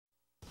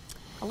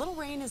A little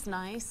rain is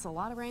nice. A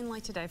lot of rain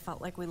like today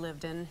felt like we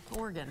lived in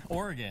Oregon.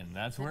 Oregon,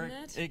 that's where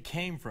it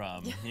came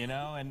from, you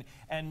know,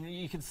 and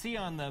you can see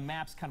on the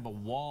maps kind of a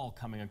wall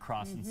coming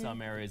across in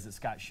some areas that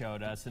Scott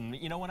showed us. And,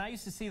 you know, when I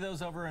used to see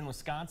those over in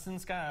Wisconsin,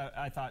 Scott,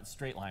 I thought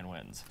straight line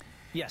winds.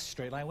 Yes,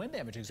 straight line wind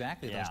damage,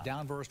 exactly. Yeah. Those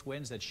downburst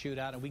winds that shoot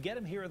out, and we get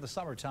them here in the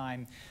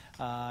summertime,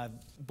 but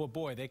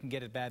boy, they can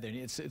get it bad there.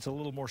 It's a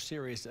little more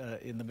serious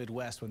in the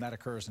Midwest when that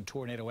occurs in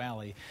Tornado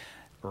Alley.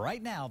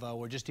 Right now, though,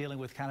 we're just dealing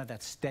with kind of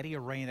that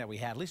steadier rain that we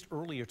had, at least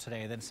earlier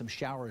today, then some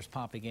showers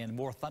popping in,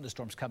 more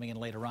thunderstorms coming in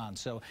later on.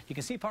 So you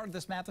can see part of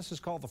this map. This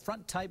is called the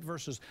front type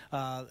versus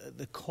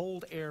the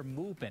cold air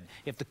movement.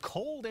 If the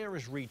cold air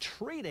is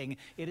retreating,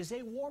 it is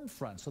a warm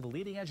front. So the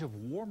leading edge of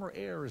warmer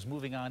air is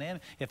moving on in.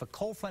 If a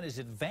cold front is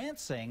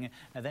advancing,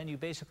 and then you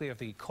basically, if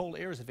the cold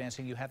air is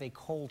advancing, you have a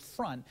cold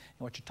front. And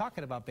what you're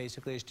talking about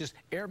basically is just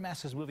air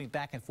masses moving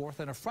back and forth,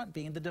 and a front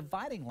being the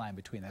dividing line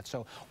between that.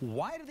 So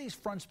why do these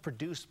fronts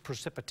produce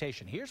precipitation?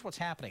 Here's what's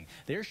happening.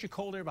 There's your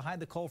cold air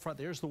behind the cold front.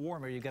 There's the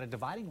warm air. You've got a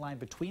dividing line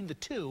between the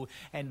two,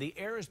 and the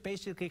air is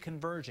basically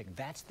converging.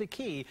 That's the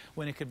key.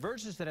 When it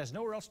converges, it has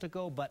nowhere else to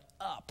go but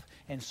up.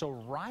 And so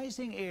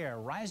rising air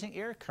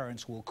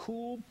currents will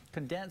cool,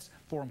 condense,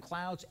 form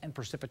clouds, and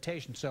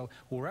precipitation. So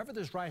wherever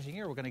there's rising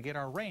air, we're going to get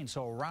our rain.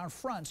 So around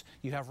fronts,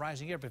 you have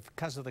rising air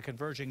because of the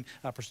converging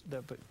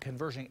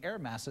air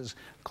masses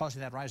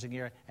causing that rising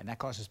air, and that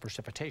causes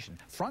precipitation.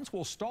 Fronts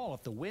will stall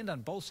if the wind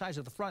on both sides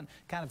of the front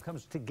kind of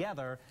comes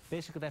together.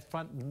 Basically, that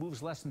front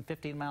moves less than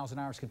 15 miles an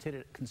hour. Is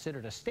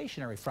considered a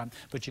stationary front,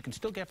 but you can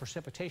still get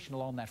precipitation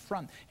along that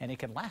front, and it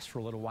can last for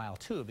a little while,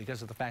 too,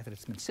 because of the fact that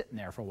it's been sitting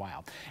there for a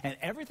while. And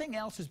everything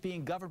else is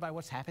being governed by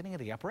what's happening in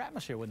the upper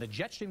atmosphere. When the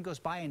jet stream goes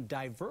by and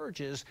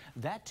diverges,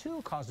 that,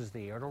 too, causes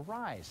the air to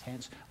rise,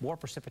 hence more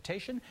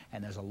precipitation,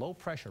 and there's a low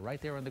pressure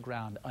right there on the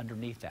ground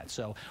underneath that.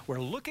 So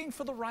we're looking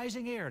for the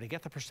rising air to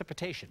get the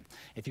precipitation.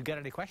 If you've got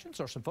any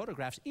questions or some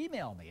photographs,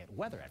 email me at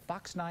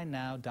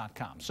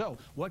weather@fox9now.com. So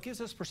what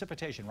gives us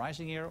precipitation?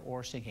 Rising air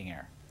or sinking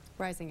air?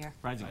 Rising air.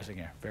 Rising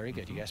air. Very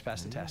good. You guys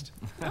passed the test.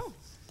 Oh,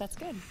 that's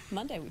good.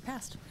 Monday we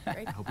passed.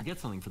 Great. I hope we get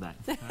something for that.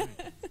 All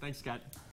right. Thanks, Scott.